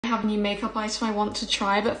have a new makeup item I want to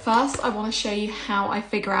try, but first I want to show you how I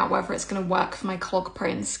figure out whether it's going to work for my clog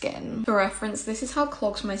prone skin. For reference, this is how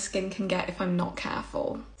clogged my skin can get if I'm not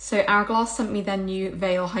careful. So Hourglass sent me their new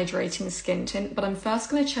Veil Hydrating Skin Tint, but I'm first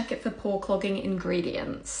going to check it for pore clogging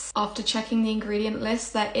ingredients. After checking the ingredient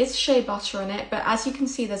list, there is shea butter in it, but as you can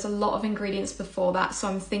see there's a lot of ingredients before that, so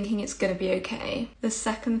I'm thinking it's going to be okay. The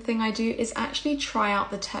second thing I do is actually try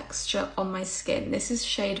out the texture on my skin. This is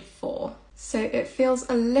shade 4. So it feels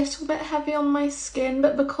a little bit heavy on my skin,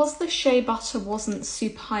 but because the shea butter wasn't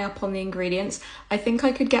super high up on the ingredients, I think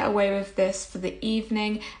I could get away with this for the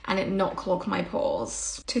evening and it not clog my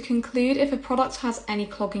pores. To conclude, if a product has any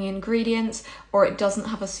clogging ingredients or it doesn't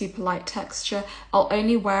have a super light texture, I'll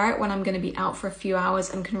only wear it when I'm going to be out for a few hours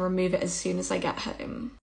and can remove it as soon as I get home.